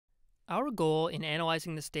Our goal in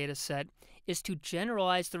analyzing this data set is to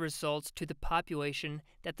generalize the results to the population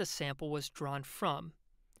that the sample was drawn from.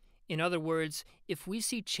 In other words, if we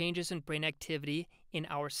see changes in brain activity in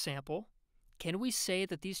our sample, can we say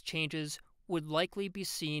that these changes would likely be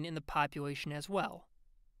seen in the population as well?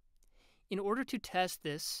 In order to test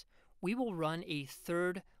this, we will run a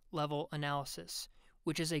third-level analysis,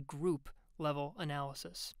 which is a group-level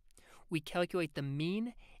analysis. We calculate the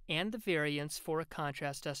mean and the variance for a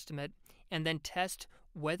contrast estimate and then test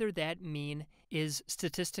whether that mean is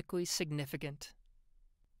statistically significant.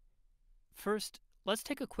 First, let's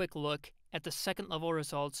take a quick look at the second-level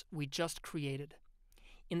results we just created.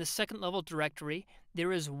 In the second-level directory,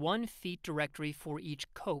 there is one feat directory for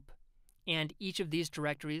each COPE, and each of these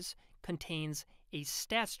directories contains a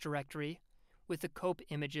stats directory with the COPE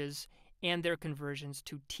images and their conversions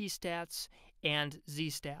to t-stats and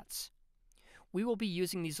z-stats. We will be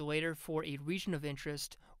using these later for a region of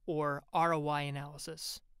interest or ROI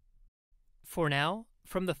analysis. For now,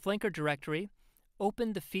 from the flanker directory,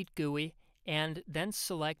 open the feat GUI and then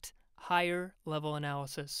select Higher Level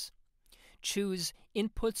Analysis. Choose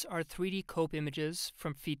Inputs are 3D COPE images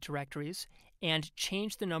from feat directories and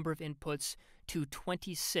change the number of inputs to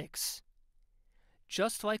 26.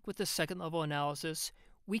 Just like with the second level analysis,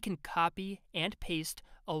 we can copy and paste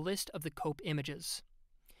a list of the COPE images.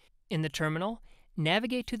 In the terminal,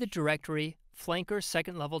 navigate to the directory flanker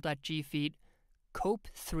second-level.gfeat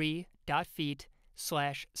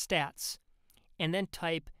cope3.feat/stats and then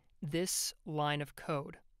type this line of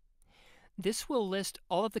code. This will list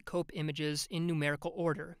all of the COPE images in numerical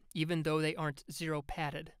order, even though they aren't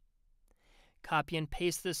zero-padded. Copy and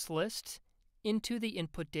paste this list into the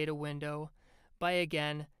input data window by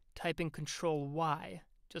again typing Ctrl-Y,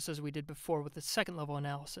 just as we did before with the second-level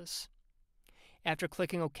analysis. After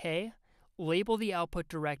clicking OK, label the output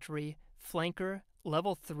directory flanker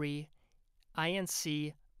level 3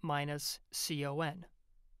 inc-con.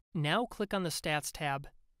 Now click on the Stats tab.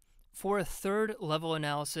 For a third-level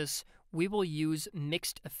analysis, we will use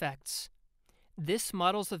mixed effects. This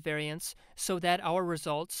models the variance so that our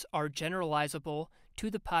results are generalizable to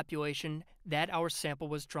the population that our sample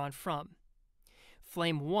was drawn from.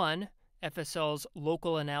 Flame 1, FSL's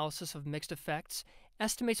local analysis of mixed effects,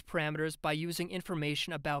 estimates parameters by using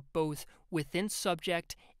information about both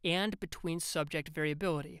within-subject and between-subject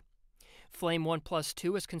variability. Flame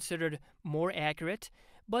 1+2 is considered more accurate,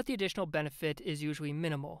 but the additional benefit is usually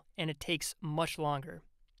minimal, and it takes much longer.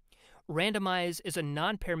 Randomize is a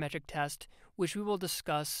non-parametric test, which we will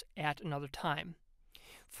discuss at another time.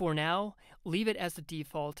 For now, leave it as the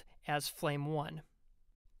default as Flame 1.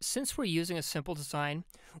 Since we're using a simple design,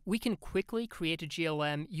 we can quickly create a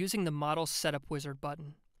GLM using the Model Setup Wizard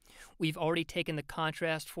button. We've already taken the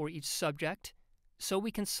contrast for each subject, so we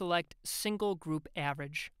can select Single Group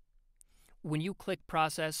Average. When you click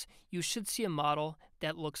Process, you should see a model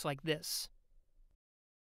that looks like this.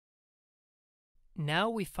 Now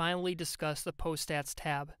we finally discuss the Post-Stats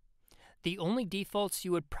tab. The only defaults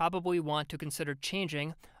you would probably want to consider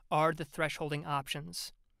changing are the thresholding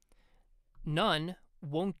options. None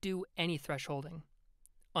won't do any thresholding.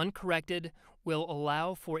 Uncorrected will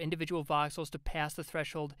allow for individual voxels to pass the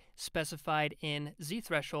threshold specified in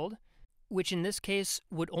z-threshold, which in this case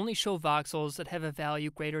would only show voxels that have a value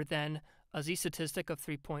greater than a z-statistic of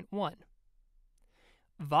 3.1.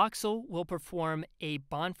 Voxel will perform a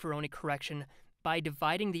Bonferroni correction by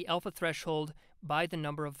dividing the alpha threshold by the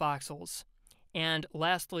number of voxels. And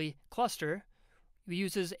lastly, cluster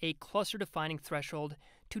uses a cluster-defining threshold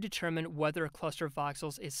to determine whether a cluster of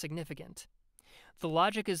voxels is significant. The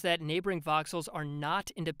logic is that neighboring voxels are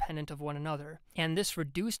not independent of one another, and this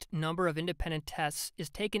reduced number of independent tests is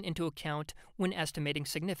taken into account when estimating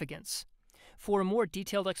significance. For a more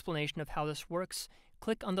detailed explanation of how this works,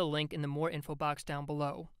 click on the link in the More info box down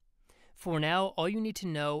below. For now, all you need to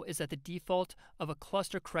know is that the default of a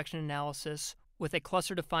cluster correction analysis with a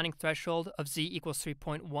cluster-defining threshold of z equals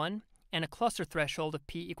 3.1 and a cluster threshold of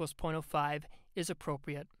p equals 0.05 is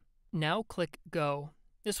appropriate. Now click Go.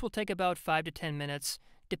 This will take about 5 to 10 minutes,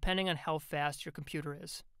 depending on how fast your computer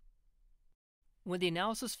is. When the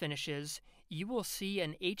analysis finishes, you will see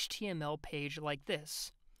an HTML page like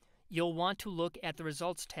this. You'll want to look at the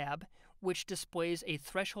Results tab, which displays a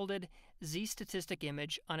thresholded z-statistic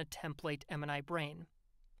image on a template MNI brain.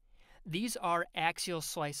 These are axial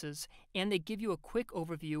slices, and they give you a quick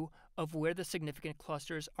overview of where the significant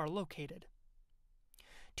clusters are located.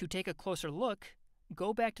 To take a closer look,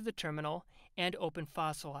 go back to the terminal and open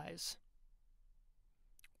fSleyes.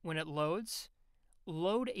 When it loads,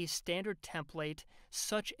 load a standard template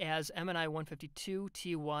such as MNI 152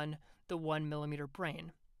 T1, the 1 mm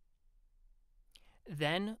brain.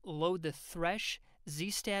 Then load the thresh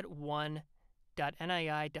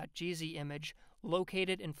zstat1.nii.gz image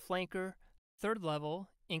located in flanker 3rd-Level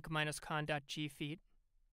inc-con.g feet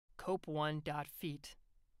cope1.feet.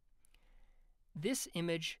 This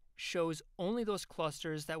image shows only those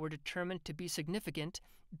clusters that were determined to be significant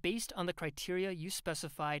based on the criteria you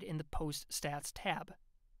specified in the Post Stats tab.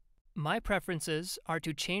 My preferences are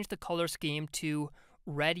to change the color scheme to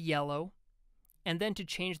red-yellow, and then to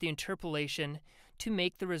change the interpolation to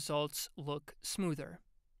make the results look smoother.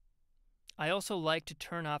 I also like to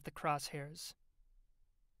turn off the crosshairs.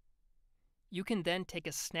 You can then take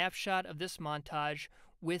a snapshot of this montage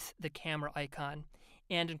with the camera icon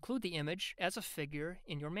and include the image as a figure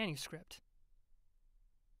in your manuscript.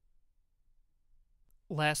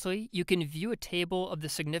 Lastly, you can view a table of the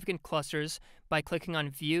significant clusters by clicking on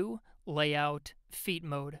View, Layout, Feet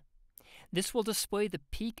mode. This will display the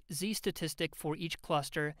peak Z statistic for each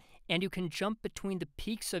cluster, and you can jump between the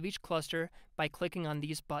peaks of each cluster by clicking on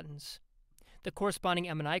these buttons. The corresponding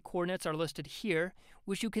M&I coordinates are listed here,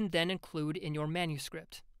 which you can then include in your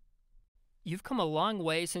manuscript. You've come a long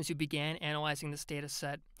way since you began analyzing this data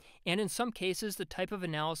set, and in some cases the type of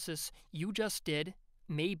analysis you just did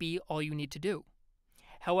may be all you need to do.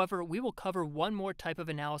 However, we will cover one more type of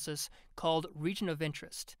analysis called region of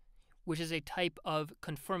interest, which is a type of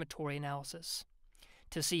confirmatory analysis.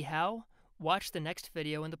 To see how, watch the next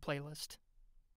video in the playlist.